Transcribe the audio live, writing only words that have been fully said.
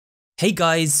Hey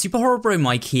guys, SuperHorrorBro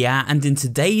Mike here, and in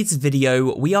today's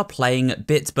video we are playing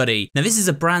BitBuddy. Now this is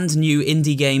a brand new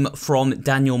indie game from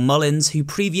Daniel Mullins, who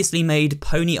previously made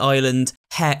Pony Island,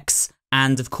 Hex,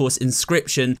 and of course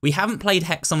Inscryption. We haven't played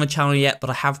Hex on the channel yet,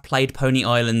 but I have played Pony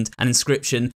Island and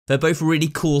Inscryption. They're both really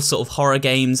cool sort of horror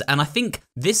games, and I think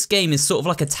this game is sort of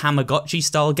like a Tamagotchi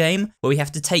style game, where we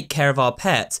have to take care of our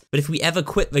pet, but if we ever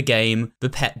quit the game, the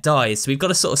pet dies. So we've got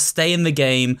to sort of stay in the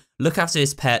game, look after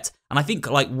this pet, and I think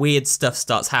like weird stuff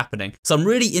starts happening. So I'm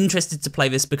really interested to play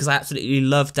this because I absolutely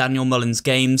love Daniel Mullins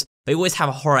games. They always have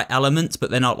a horror element, but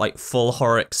they're not like full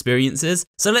horror experiences.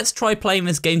 So let's try playing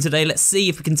this game today. Let's see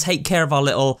if we can take care of our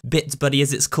little BitBuddy,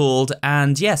 as it's called,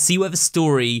 and yeah, see where the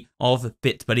story of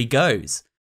BitBuddy goes.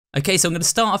 Okay, so I'm going to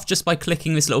start off just by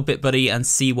clicking this little BitBuddy and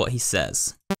see what he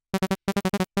says.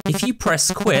 If you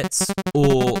press quit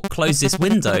or close this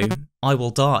window, I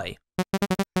will die.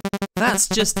 That's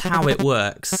just how it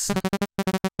works.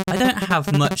 I don't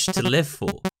have much to live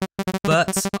for,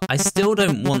 but I still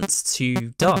don't want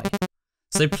to die.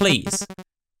 So please,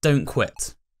 don't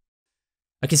quit.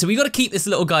 Okay, so we got to keep this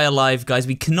little guy alive, guys.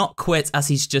 We cannot quit, as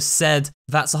he's just said.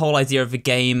 That's the whole idea of the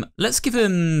game. Let's give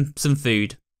him some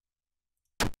food.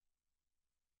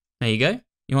 There you go.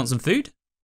 You want some food?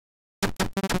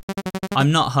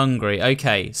 I'm not hungry.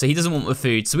 Okay, so he doesn't want the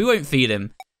food, so we won't feed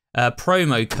him.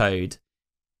 Promo code.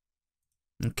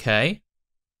 Okay.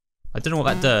 I don't know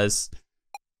what that does.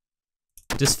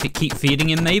 Just keep feeding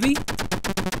him, maybe?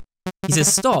 He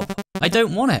says, stop. I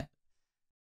don't want it.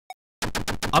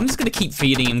 I'm just going to keep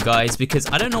feeding him, guys, because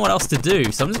I don't know what else to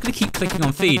do. So I'm just going to keep clicking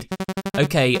on feed.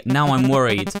 Okay, now I'm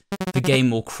worried. The game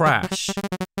will crash.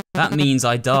 That means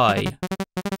I die.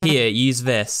 Here, use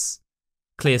this.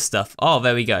 Clear stuff. Oh,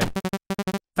 there we go.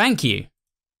 Thank you.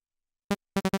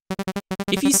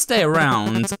 If you stay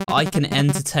around, I can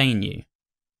entertain you.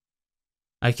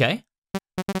 Okay.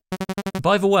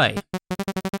 By the way,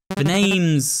 the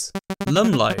name's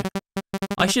Lumlo.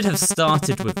 I should have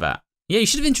started with that. Yeah, you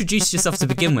should have introduced yourself to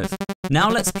begin with.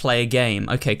 Now let's play a game.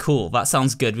 Okay, cool. That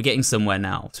sounds good. We're getting somewhere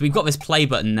now. So we've got this play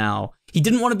button now. He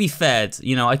didn't want to be fed.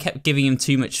 You know, I kept giving him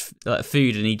too much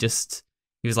food, and he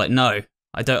was like, no,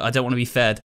 I don't want to be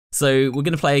fed. So we're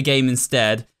gonna play a game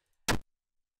instead.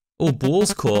 Oh,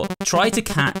 balls caught. Try to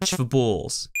catch the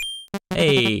balls.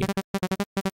 Hey.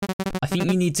 I think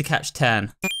you need to catch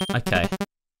 10. Okay.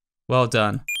 Well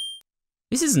done.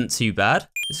 This isn't too bad.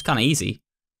 It's kind of easy.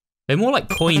 They're more like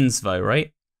coins though,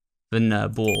 right? Than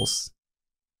balls.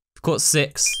 We've caught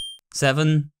 6,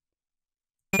 7.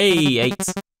 Hey, 8.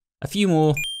 A few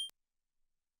more.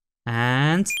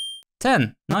 And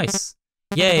 10. Nice.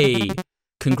 Yay.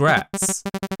 Congrats.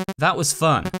 That was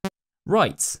fun.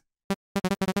 Right.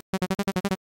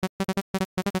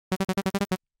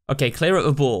 Okay, clear up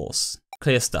the balls.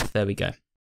 Clear stuff, there we go.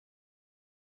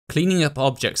 Cleaning up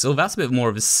objects. Oh, that's a bit more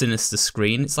of a sinister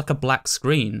screen. It's like a black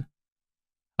screen.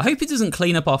 I hope it doesn't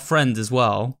clean up our friend as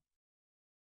well.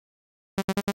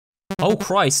 Oh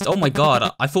Christ, oh my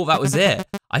god, I thought that was it.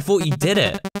 I thought you did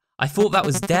it. I thought that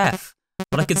was death,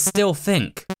 but I could still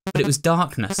think. But it was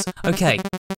darkness. Okay,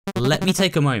 let me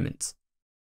take a moment.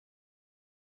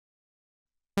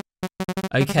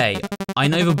 Okay, I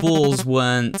know the balls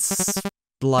weren't,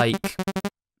 like,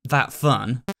 that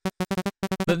fun,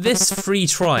 but this free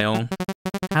trial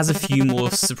has a few more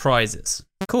surprises.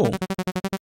 Cool.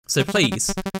 So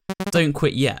please, don't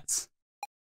quit yet.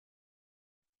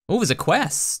 Oh, there's a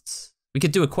quest. We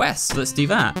could do a quest, let's do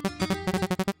that.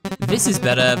 This is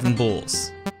better than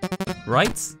balls,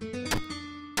 right?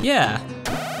 Yeah.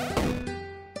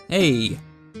 Hey.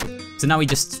 So now we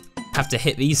just have to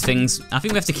hit these things. I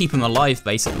think we have to keep them alive,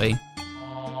 basically.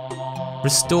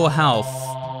 Restore health.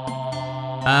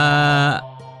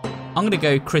 I'm gonna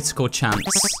go critical chance.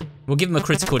 We'll give him a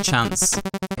critical chance,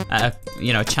 a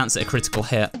chance at a critical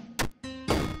hit.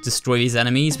 Destroy these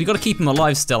enemies. We gotta keep him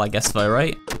alive still, I guess, though,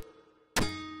 right?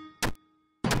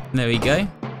 There we go.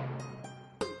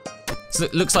 So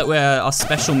it looks like our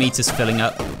special meter's filling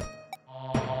up.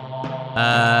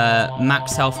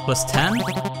 Max health plus 10.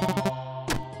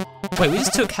 Wait, we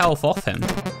just took health off him.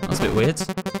 That was a bit weird.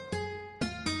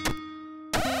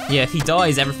 Yeah, if he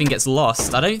dies, everything gets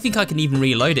lost. I don't think I can even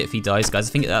reload it if he dies, guys.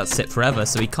 I think that's it forever,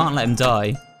 so we can't let him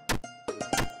die.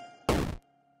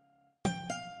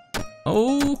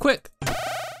 Oh, quick.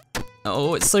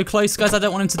 Oh, it's so close, guys. I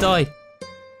don't want him to die.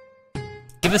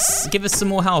 Give us some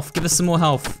more health. Give us some more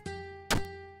health.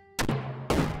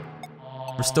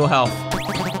 Restore health.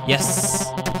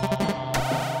 Yes.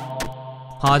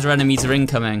 Harder enemies are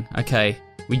incoming. Okay.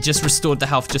 We just restored the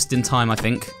health just in time, I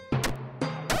think.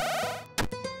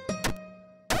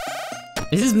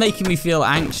 This is making me feel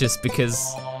anxious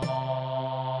because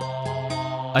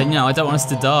I know, I don't want us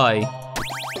to die.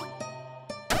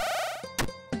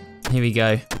 Here we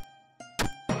go.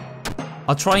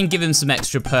 I'll try and give him some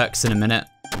extra perks in a minute.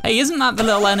 Hey, isn't that the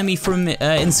little enemy from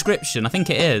Inscryption? I think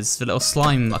it is, the little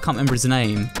slime, I can't remember his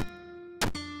name.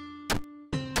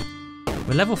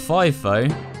 We're level 5 though.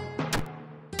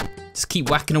 Just keep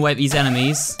whacking away at these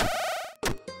enemies.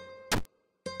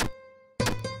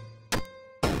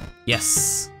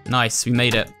 Yes, nice, we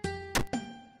made it.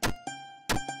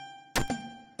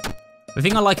 The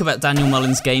thing I like about Daniel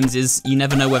Mullins games is you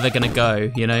never know where they're gonna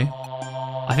go, you know?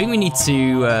 I think we need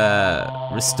to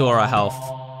restore our health.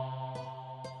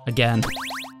 Again.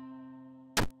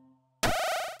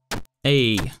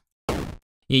 Hey.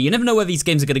 Yeah, you never know where these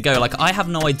games are gonna go. Like, I have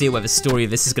no idea where the story of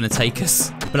this is gonna take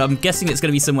us, but I'm guessing it's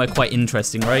gonna be somewhere quite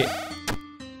interesting, right?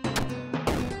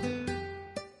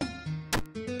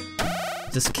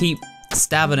 Just keep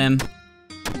stabbing him.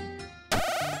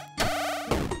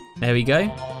 There we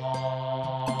go.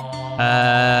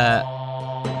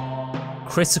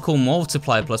 Critical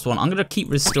multiplier +1. I'm gonna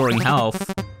keep restoring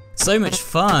health. So much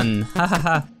fun. Ha ha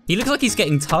ha. He looks like he's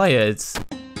getting tired.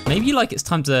 Maybe like it's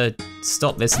time to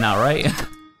stop this now, right?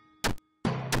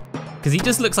 Because he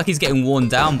just looks like he's getting worn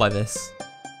down by this.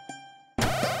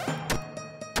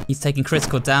 He's taking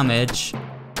critical damage.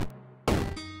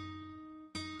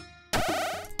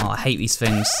 Oh, I hate these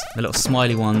things. The little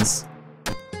smiley ones.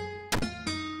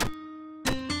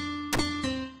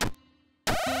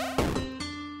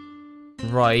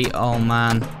 Right, oh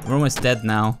man. We're almost dead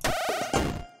now.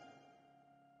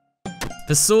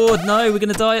 The sword, no, we're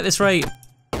gonna die at this rate.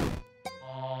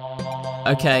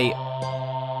 Okay.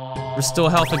 Restore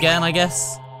health again, I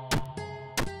guess.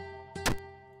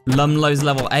 Lumlow's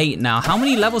level 8 now. How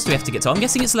many levels do we have to get to? I'm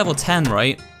guessing it's level 10,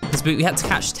 right? Because we had to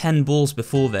catch 10 balls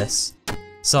before this.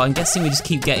 So I'm guessing we just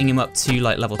keep getting him up to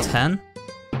like level 10.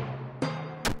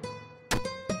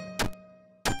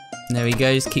 There we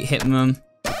go, just keep hitting them.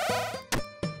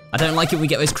 I don't like it when we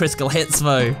get those critical hits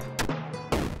though.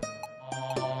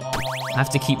 I have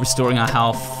to keep restoring our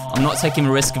health. I'm not taking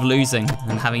the risk of losing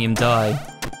and having him die.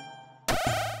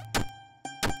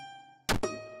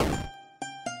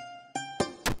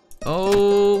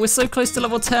 Oh, we're so close to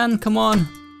level 10, come on.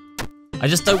 I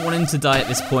just don't want him to die at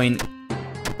this point.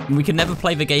 We can never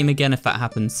play the game again if that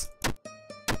happens.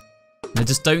 Now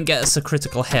just don't get us a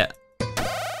critical hit.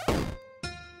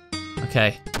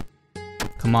 Okay,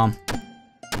 come on.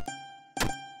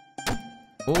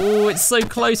 Oh, it's so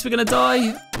close, we're gonna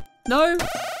die. No,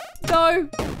 no.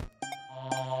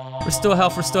 Restore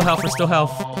health, restore health, restore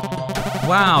health.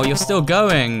 Wow, you're still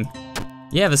going.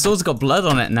 Yeah, the sword's got blood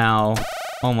on it now.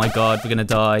 Oh my god, we're gonna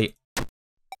die.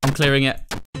 I'm clearing it.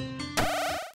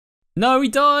 No, he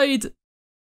died.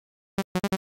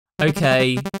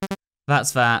 Okay,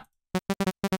 that's that.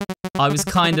 I was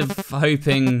kind of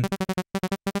hoping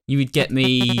you would get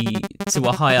me to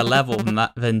a higher level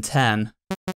than 10.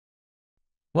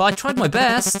 Well, I tried my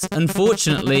best.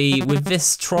 Unfortunately, with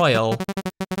this trial,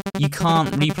 you can't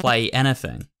replay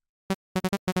anything.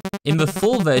 In the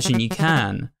full version, you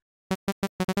can.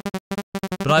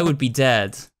 But I would be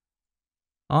dead.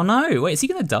 Oh no, wait, is he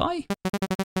gonna die?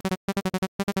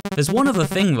 There's one other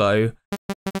thing though.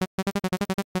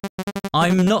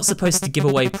 I'm not supposed to give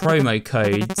away promo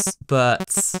codes,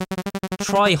 but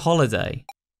try holiday.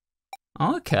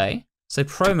 Okay, so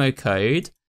promo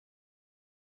code.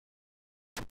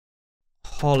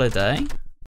 Holiday.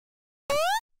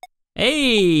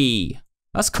 Hey,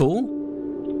 that's cool.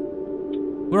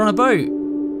 We're on a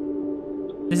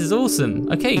boat. This is awesome.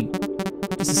 Okay,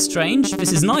 this is strange.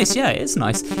 This is nice. Yeah, it's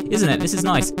nice, isn't it? This is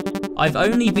nice. I've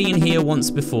only been here once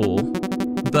before,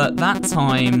 but that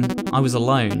time I was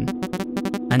alone,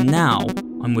 and now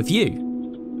I'm with you.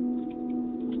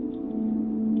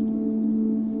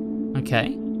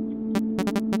 Okay.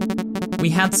 We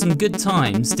had some good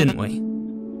times, didn't we?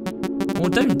 Well,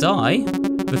 don't die.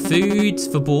 For food,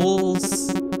 for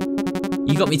balls.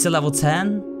 You got me to level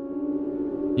 10.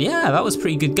 Yeah, that was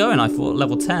pretty good going, I thought,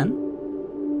 level 10.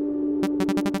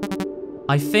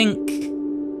 I think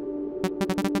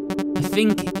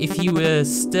if you were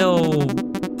still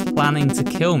planning to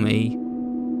kill me,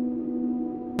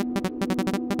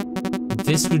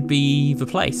 this would be the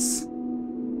place.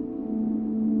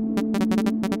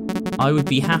 I would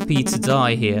be happy to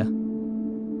die here.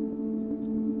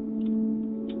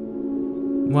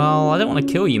 Well, I don't want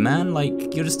to kill you, man.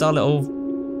 Like, you're just our little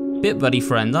BitBuddy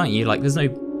friend, aren't you? Like, there's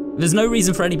no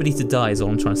reason for anybody to die is all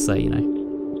I'm trying to say, you know?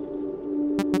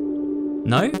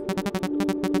 No?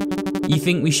 You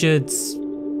think we should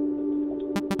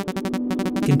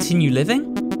continue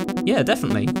living? Yeah,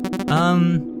 definitely.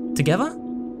 Together?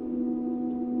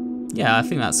 Yeah, I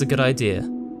think that's a good idea.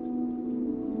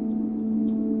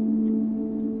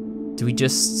 Do we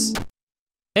just...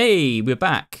 Hey, we're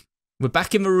back. We're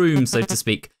back in the room, so to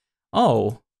speak.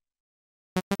 Oh.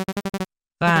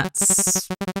 That's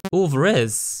all there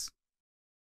is.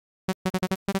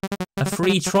 A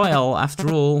free trial,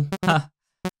 after all. Huh.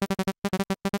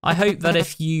 I hope that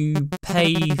if you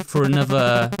pay for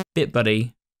another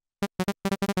BitBuddy,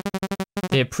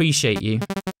 they appreciate you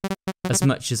as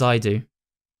much as I do.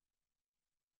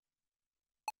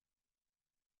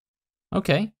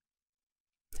 Okay.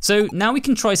 So now we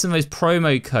can try some of those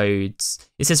promo codes.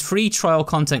 It says free trial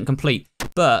content complete,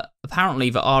 but apparently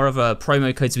there are other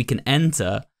promo codes we can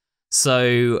enter.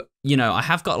 So, you know, I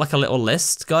have got like a little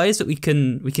list, guys, that we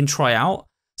can try out.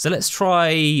 So let's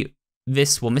try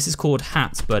this one. This is called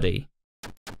Hat Buddy.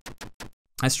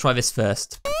 Let's try this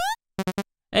first.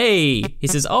 Hey, he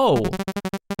says, oh,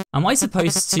 am I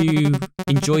supposed to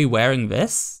enjoy wearing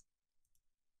this?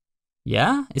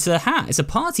 Yeah, it's a hat. It's a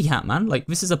party hat, man. Like,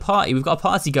 this is a party. We've got a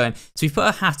party going. So we've put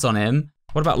a hat on him.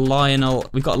 What about Lionel?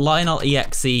 We've got Lionel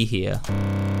EXE here.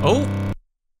 Oh,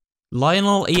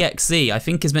 Lionel EXE, I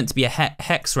think is meant to be a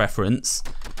Hex reference.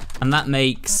 And that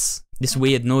makes this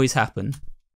weird noise happen.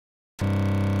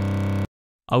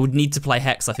 I would need to play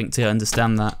Hex, I think, to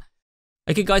understand that.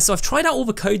 Okay, guys, so I've tried out all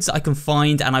the codes that I can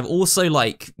find, and I've also,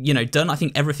 like, you know, done, I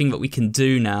think, everything that we can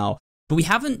do now. But we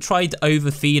haven't tried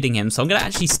overfeeding him, so I'm gonna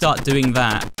actually start doing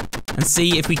that and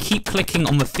see if we keep clicking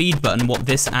on the feed button what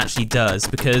this actually does,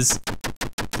 because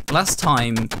last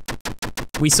time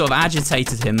we sort of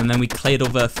agitated him and then we cleared all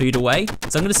the food away.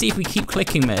 So I'm gonna see if we keep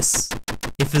clicking this,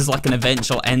 if there's like an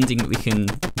eventual ending that we can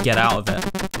get out of it.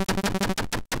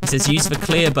 It says use the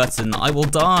clear button, I will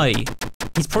die.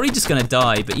 He's probably just gonna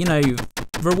die, but you know,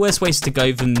 there are worse ways to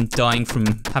go than dying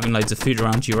from having loads of food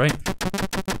around you, right?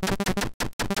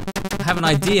 I have an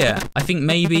idea. I think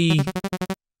maybe,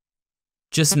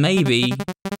 just maybe,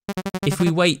 if we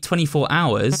wait 24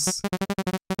 hours,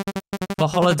 the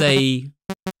holiday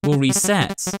will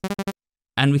reset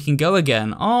and we can go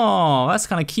again. Oh, that's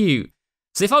kind of cute.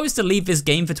 So if I was to leave this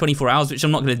game for 24 hours, which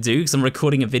I'm not going to do because I'm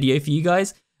recording a video for you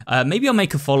guys, maybe I'll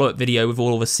make a follow-up video with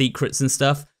all the secrets and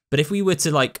stuff. But if we were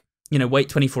to, like, you know, wait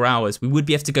 24 hours, we would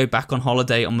be able to go back on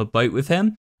holiday on the boat with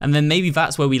him. And then maybe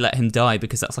that's where we let him die,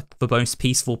 because that's like the most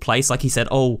peaceful place. Like he said,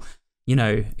 oh, you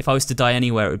know, if I was to die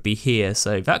anywhere, it would be here.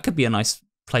 So that could be a nice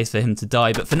place for him to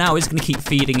die. But for now, we're just gonna keep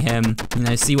feeding him, you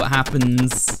know, see what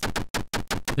happens.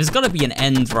 There's gotta be an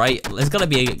end, right? There's gotta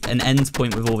be an end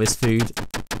point with all this food.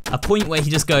 A point where he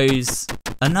just goes,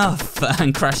 enough,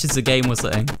 and crashes the game or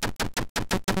something.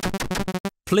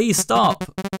 Please stop.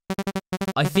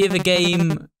 I fear the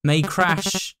game may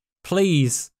crash.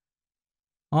 Please.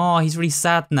 Oh, he's really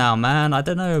sad now, man. I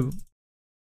don't know.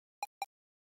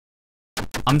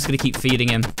 I'm just gonna keep feeding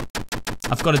him.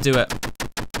 I've got to do it.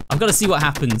 I've got to see what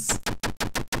happens.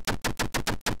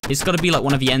 It's got to be like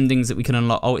one of the endings that we can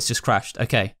unlock. Oh, it's just crashed.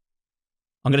 Okay.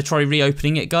 I'm gonna try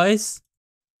reopening it, guys.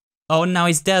 Oh, now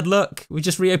he's dead. Look, we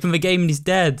just reopened the game and he's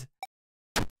dead.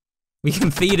 We can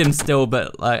feed him still,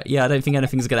 but like, yeah, I don't think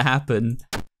anything's gonna happen.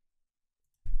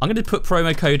 I'm gonna put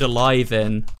promo code alive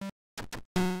in.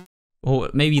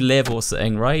 Or maybe live or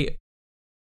something, right?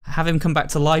 Have him come back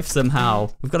to life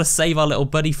somehow. We've got to save our little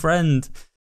buddy friend.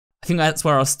 I think that's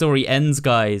where our story ends,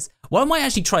 guys. What I might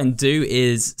actually try and do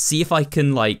is see if I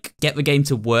can, like, get the game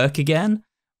to work again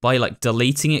by, like,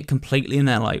 deleting it completely and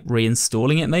then, like,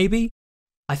 reinstalling it, maybe.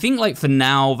 I think, like, for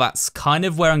now, that's kind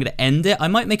of where I'm going to end it. I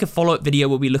might make a follow-up video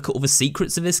where we look at all the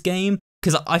secrets of this game,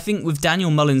 because I think with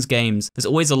Daniel Mullins games, there's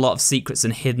always a lot of secrets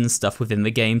and hidden stuff within the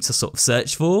game to sort of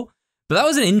search for. But that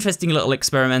was an interesting little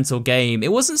experimental game.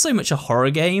 It wasn't so much a horror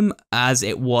game as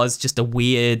it was just a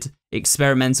weird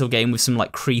experimental game with some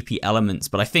like creepy elements.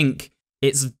 But I think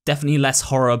it's definitely less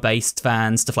horror-based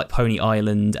than stuff like Pony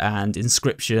Island and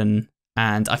Inscryption.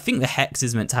 And I think the Hex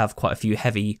is meant to have quite a few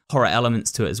heavy horror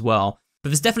elements to it as well.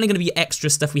 But there's definitely going to be extra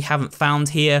stuff we haven't found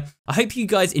here. I hope you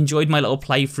guys enjoyed my little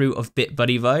playthrough of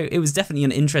BitBuddy though. It was definitely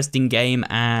an interesting game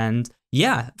and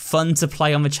yeah, fun to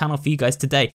play on the channel for you guys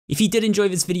today. If you did enjoy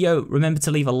this video, remember to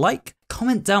leave a like,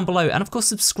 comment down below, and of course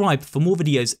subscribe for more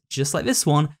videos just like this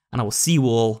one, and I will see you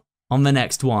all on the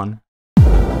next one.